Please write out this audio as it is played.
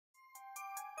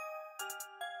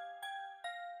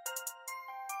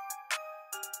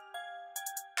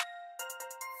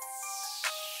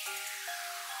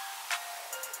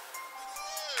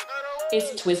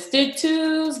It's Twisted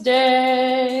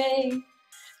Tuesday.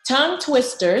 Tongue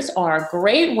twisters are a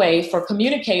great way for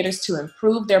communicators to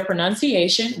improve their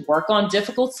pronunciation, work on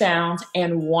difficult sounds,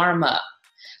 and warm up.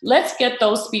 Let's get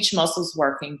those speech muscles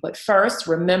working. But first,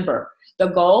 remember, the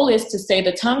goal is to say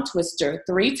the tongue twister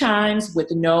 3 times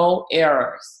with no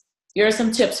errors. Here are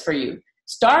some tips for you.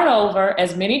 Start over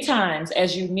as many times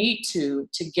as you need to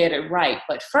get it right.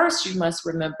 But first, you must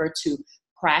remember to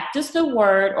practice the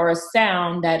word or a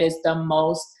sound that is the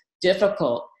most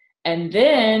difficult. And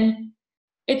then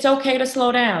it's okay to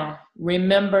slow down.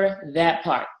 Remember that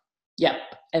part. Yep,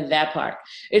 and that part.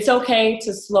 It's okay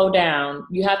to slow down.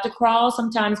 You have to crawl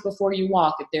sometimes before you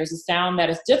walk. If there's a sound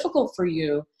that is difficult for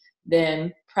you,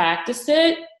 then practice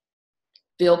it,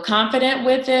 feel confident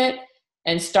with it,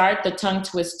 and start the tongue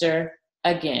twister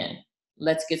again.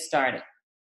 Let's get started.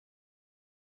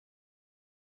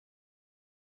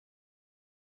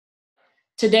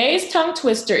 Today's tongue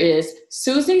twister is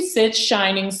Susie sits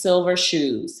shining silver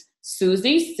shoes.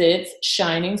 Susie sits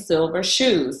shining silver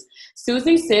shoes.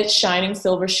 Susie sits shining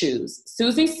silver shoes.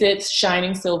 Susie sits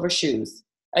shining silver shoes.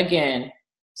 Again,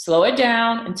 slow it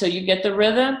down until you get the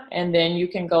rhythm, and then you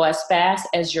can go as fast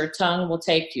as your tongue will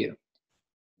take you.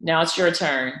 Now it's your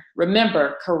turn.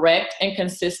 Remember, correct and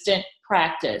consistent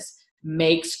practice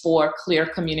makes for clear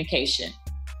communication.